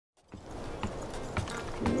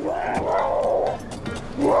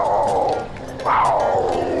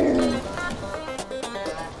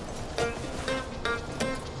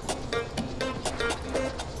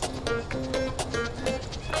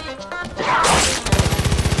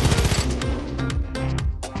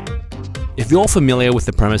If you're familiar with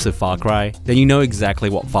the premise of Far Cry, then you know exactly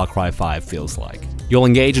what Far Cry 5 feels like. You'll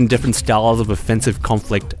engage in different styles of offensive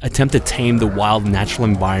conflict, attempt to tame the wild natural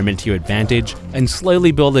environment to your advantage, and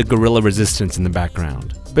slowly build a guerrilla resistance in the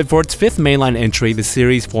background. But for its fifth mainline entry, the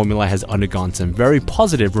series formula has undergone some very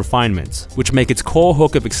positive refinements, which make its core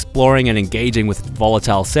hook of exploring and engaging with its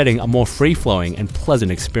volatile setting a more free-flowing and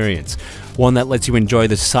pleasant experience, one that lets you enjoy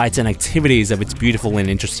the sights and activities of its beautiful and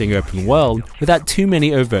interesting open world without too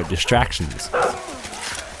many overt distractions.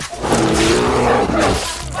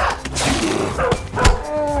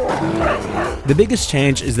 The biggest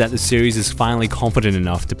change is that the series is finally confident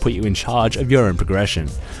enough to put you in charge of your own progression.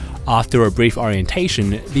 After a brief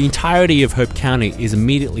orientation, the entirety of Hope County is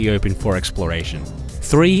immediately open for exploration.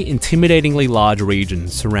 3 intimidatingly large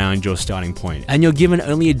regions surround your starting point, and you're given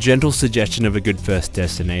only a gentle suggestion of a good first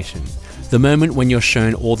destination. The moment when you're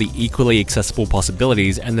shown all the equally accessible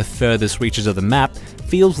possibilities and the furthest reaches of the map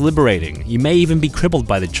feels liberating. You may even be crippled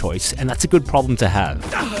by the choice, and that's a good problem to have.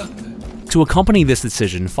 To accompany this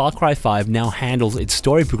decision, Far Cry 5 now handles its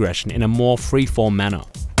story progression in a more free-form manner.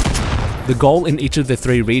 The goal in each of the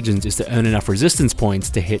 3 regions is to earn enough resistance points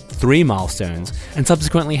to hit 3 milestones, and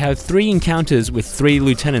subsequently have 3 encounters with 3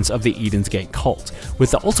 lieutenants of the Eden's Gate cult,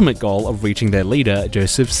 with the ultimate goal of reaching their leader,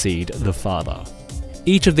 Joseph Seed, the Father.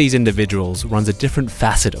 Each of these individuals runs a different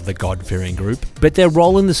facet of the God-fearing group, but their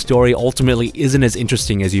role in the story ultimately isn't as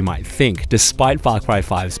interesting as you might think, despite Far Cry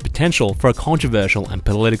 5's potential for a controversial and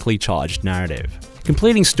politically charged narrative.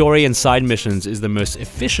 Completing story and side missions is the most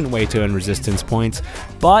efficient way to earn resistance points,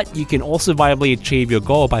 but you can also viably achieve your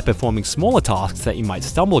goal by performing smaller tasks that you might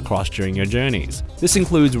stumble across during your journeys. This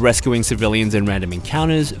includes rescuing civilians in random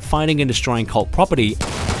encounters, finding and destroying cult property,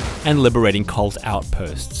 and liberating cult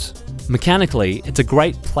outposts. Mechanically, it's a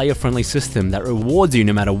great player-friendly system that rewards you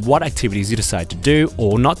no matter what activities you decide to do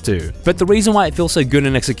or not do. But the reason why it feels so good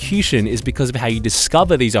in execution is because of how you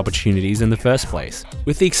discover these opportunities in the first place.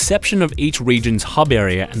 With the exception of each region's hub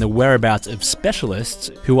area and the whereabouts of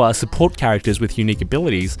specialists, who are support characters with unique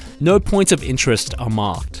abilities, no points of interest are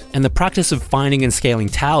marked, and the practice of finding and scaling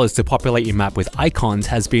towers to populate your map with icons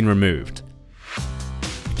has been removed.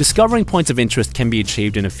 Discovering points of interest can be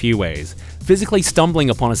achieved in a few ways. Physically stumbling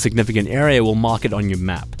upon a significant area will mark it on your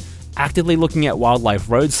map. Actively looking at wildlife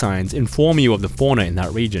road signs inform you of the fauna in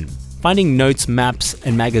that region. Finding notes, maps,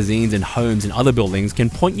 and magazines in homes and other buildings can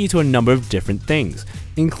point you to a number of different things,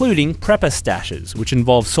 including prepper stashes, which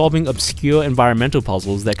involve solving obscure environmental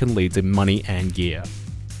puzzles that can lead to money and gear.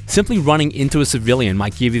 Simply running into a civilian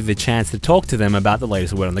might give you the chance to talk to them about the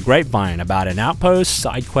latest word on the grapevine, about an outpost,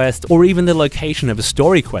 side quest, or even the location of a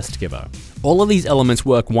story quest giver. All of these elements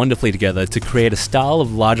work wonderfully together to create a style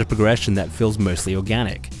of larger progression that feels mostly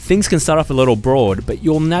organic. Things can start off a little broad, but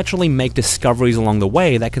you'll naturally make discoveries along the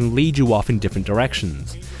way that can lead you off in different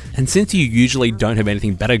directions. And since you usually don't have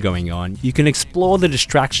anything better going on, you can explore the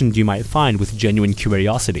distractions you might find with genuine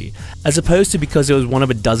curiosity, as opposed to because it was one of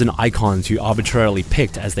a dozen icons you arbitrarily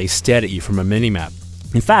picked as they stared at you from a minimap.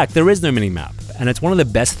 In fact, there is no minimap, and it's one of the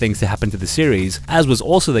best things to happen to the series, as was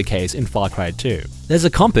also the case in Far Cry 2. There's a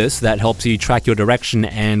compass that helps you track your direction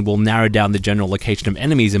and will narrow down the general location of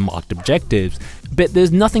enemies and marked objectives, but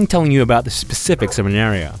there's nothing telling you about the specifics of an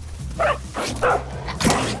area.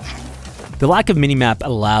 The lack of minimap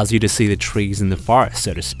allows you to see the trees in the forest,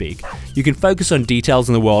 so to speak. You can focus on details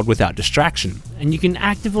in the world without distraction, and you can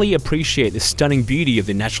actively appreciate the stunning beauty of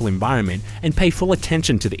the natural environment and pay full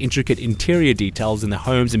attention to the intricate interior details in the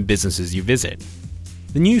homes and businesses you visit.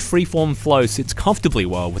 The new freeform flow sits comfortably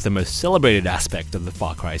well with the most celebrated aspect of the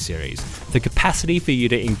Far Cry series, the capacity for you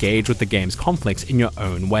to engage with the game's conflicts in your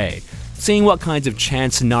own way, seeing what kinds of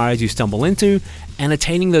chance scenarios you stumble into, and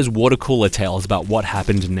attaining those water cooler tales about what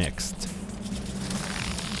happened next.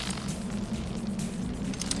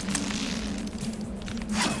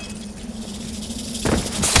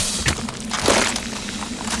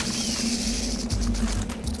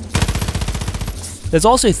 There's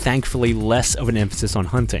also thankfully less of an emphasis on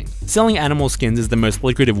hunting. Selling animal skins is the most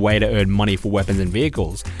lucrative way to earn money for weapons and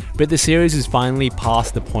vehicles, but the series is finally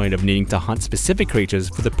past the point of needing to hunt specific creatures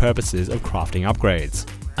for the purposes of crafting upgrades.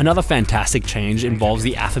 Another fantastic change involves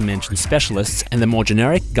the aforementioned specialists and the more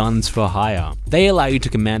generic guns for hire. They allow you to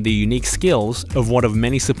command the unique skills of one of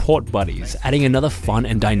many support buddies, adding another fun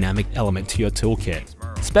and dynamic element to your toolkit.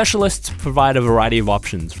 Specialists provide a variety of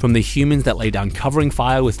options, from the humans that lay down covering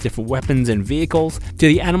fire with different weapons and vehicles, to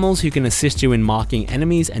the animals who can assist you in marking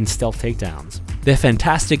enemies and stealth takedowns. They're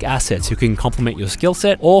fantastic assets who can complement your skill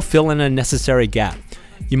set or fill in a necessary gap.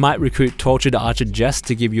 You might recruit Tortured Archer Jess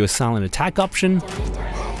to give you a silent attack option,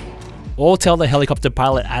 or tell the helicopter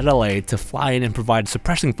pilot Adelaide to fly in and provide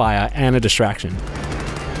suppressing fire and a distraction.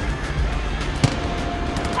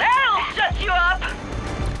 That'll shut you up!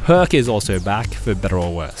 Herc is also back, for better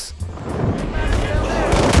or worse.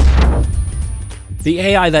 The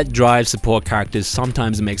AI that drives support characters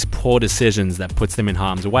sometimes makes poor decisions that puts them in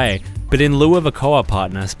harm's way, but in lieu of a co-op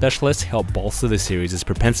partner, specialists help bolster the series'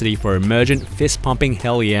 propensity for emergent, fist-pumping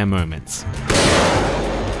hell yeah moments.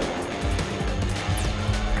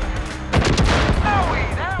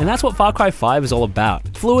 And that's what Far Cry 5 is all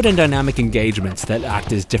about. Fluid and dynamic engagements that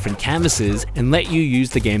act as different canvases and let you use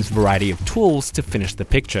the game's variety of tools to finish the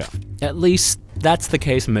picture. At least, that's the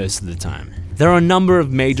case most of the time. There are a number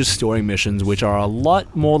of major story missions which are a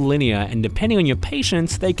lot more linear, and depending on your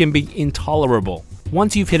patience, they can be intolerable.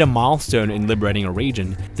 Once you've hit a milestone in liberating a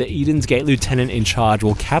region, the Eden's Gate lieutenant in charge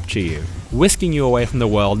will capture you, whisking you away from the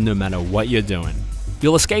world no matter what you're doing.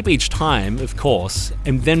 You'll escape each time, of course,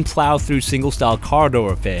 and then plow through single-style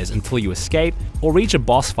corridor affairs until you escape or reach a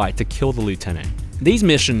boss fight to kill the lieutenant. These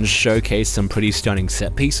missions showcase some pretty stunning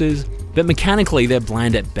set pieces, but mechanically they're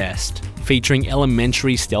bland at best, featuring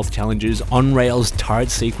elementary stealth challenges, on-rails turret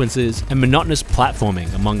sequences, and monotonous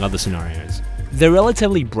platforming, among other scenarios. They're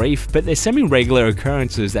relatively brief, but they're semi-regular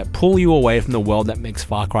occurrences that pull you away from the world that makes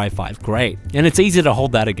Far Cry 5 great, and it's easy to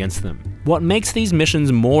hold that against them. What makes these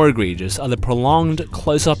missions more egregious are the prolonged,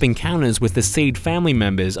 close-up encounters with the Seed family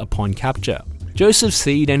members upon capture. Joseph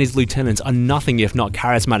Seed and his lieutenants are nothing if not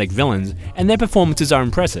charismatic villains, and their performances are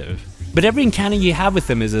impressive. But every encounter you have with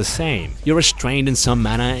them is the same. You're restrained in some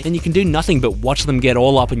manner, and you can do nothing but watch them get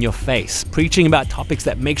all up in your face, preaching about topics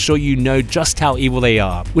that make sure you know just how evil they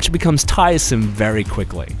are, which becomes tiresome very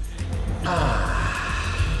quickly.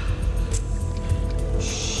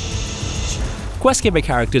 Quest giver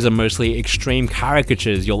characters are mostly extreme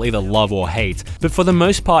caricatures you'll either love or hate, but for the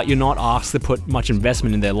most part you're not asked to put much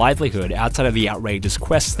investment in their livelihood outside of the outrageous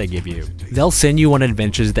quests they give you. They'll send you on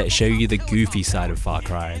adventures that show you the goofy side of Far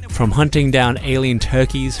Cry, from hunting down alien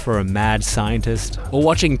turkeys for a mad scientist, or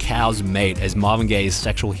watching cows mate as Marvin Gaye's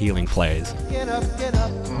Sexual Healing plays. Get up,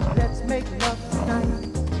 let's make love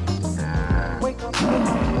tonight. Wake up, wake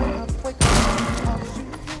up, wake up.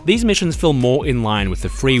 These missions feel more in line with the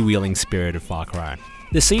freewheeling spirit of Far Cry.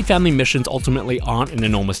 The Seed family missions ultimately aren't an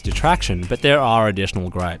enormous detraction, but there are additional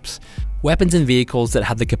gripes. Weapons and vehicles that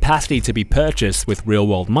have the capacity to be purchased with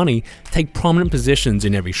real-world money take prominent positions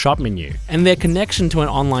in every shop menu, and their connection to an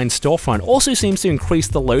online storefront also seems to increase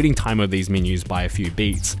the loading time of these menus by a few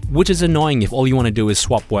beats, which is annoying if all you want to do is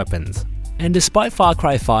swap weapons. And despite Far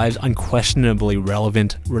Cry 5's unquestionably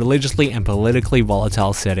relevant, religiously and politically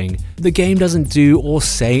volatile setting, the game doesn't do or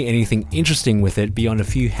say anything interesting with it beyond a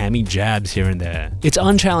few hammy jabs here and there. It's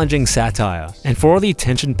unchallenging satire, and for all the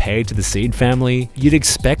attention paid to the Seed family, you'd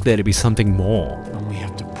expect there to be something more. And we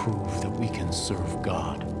have to prove that we can serve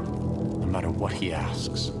God, no matter what he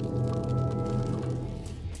asks.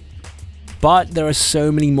 But there are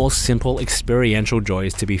so many more simple experiential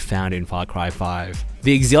joys to be found in Far Cry 5.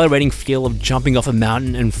 The exhilarating feel of jumping off a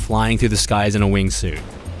mountain and flying through the skies in a wingsuit.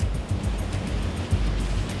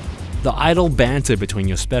 The idle banter between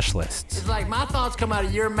your specialists. It's like my thoughts come out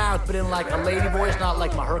of your mouth, but in like a lady voice, not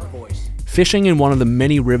like my Herc voice. Fishing in one of the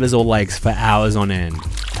many rivers or lakes for hours on end.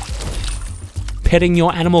 Petting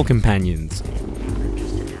your animal companions.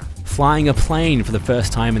 Flying a plane for the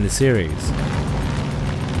first time in the series.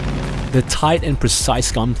 The tight and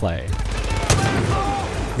precise gunplay.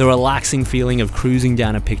 The relaxing feeling of cruising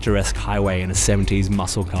down a picturesque highway in a 70s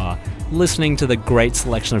muscle car, listening to the great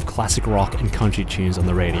selection of classic rock and country tunes on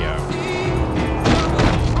the radio.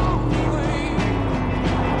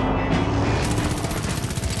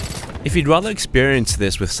 If you'd rather experience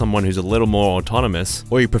this with someone who's a little more autonomous,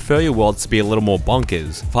 or you prefer your worlds to be a little more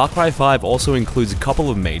bonkers, Far Cry 5 also includes a couple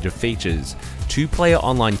of major features: 2-player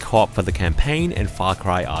online co-op for the campaign and Far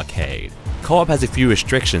Cry Arcade. Co-op has a few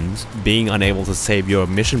restrictions. Being unable to save your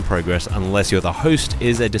mission progress unless you're the host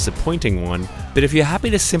is a disappointing one, but if you're happy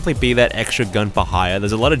to simply be that extra gun for hire,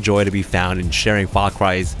 there's a lot of joy to be found in sharing Far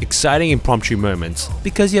Cry's exciting impromptu moments,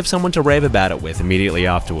 because you have someone to rave about it with immediately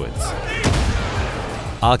afterwards.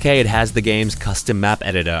 Arcade has the game's custom map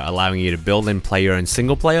editor, allowing you to build and play your own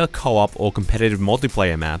single-player, co-op, or competitive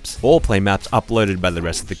multiplayer maps, or play maps uploaded by the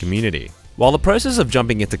rest of the community. While the process of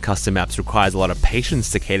jumping into custom maps requires a lot of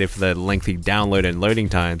patience to cater for the lengthy download and loading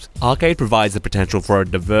times, Arcade provides the potential for a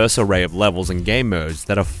diverse array of levels and game modes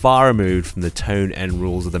that are far removed from the tone and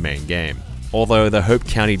rules of the main game. Although the Hope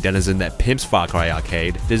County denizen that pimps Far Cry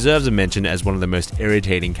Arcade deserves a mention as one of the most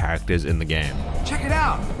irritating characters in the game. Check it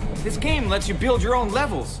out! This game lets you build your own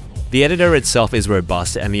levels. The editor itself is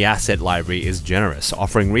robust and the asset library is generous,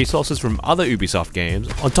 offering resources from other Ubisoft games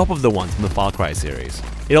on top of the ones from the Far Cry series.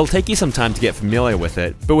 It'll take you some time to get familiar with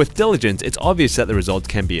it, but with diligence it's obvious that the results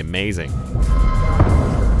can be amazing.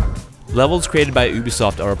 Levels created by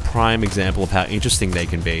Ubisoft are a prime example of how interesting they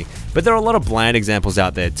can be, but there are a lot of bland examples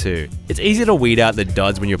out there too. It's easy to weed out the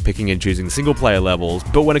duds when you're picking and choosing single player levels,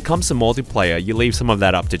 but when it comes to multiplayer you leave some of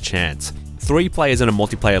that up to chance. 3 players in a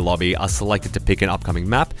multiplayer lobby are selected to pick an upcoming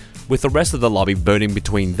map, with the rest of the lobby voting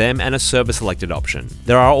between them and a server selected option.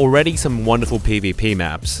 There are already some wonderful PvP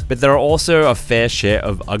maps, but there are also a fair share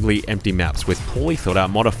of ugly empty maps with poorly thought out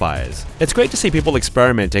modifiers. It's great to see people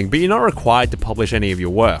experimenting, but you're not required to publish any of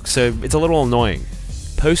your work, so it's a little annoying.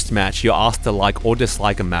 Post-match, you're asked to like or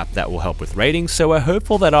dislike a map that will help with ratings, so we're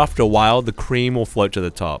hopeful that after a while the cream will float to the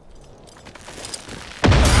top.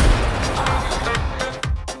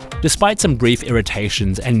 Despite some brief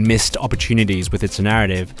irritations and missed opportunities with its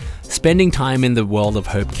narrative, spending time in the world of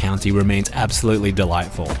Hope County remains absolutely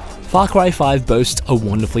delightful. Far Cry 5 boasts a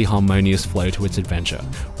wonderfully harmonious flow to its adventure,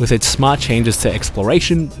 with its smart changes to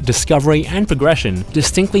exploration, discovery, and progression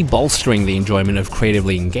distinctly bolstering the enjoyment of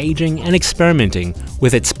creatively engaging and experimenting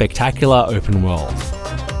with its spectacular open world.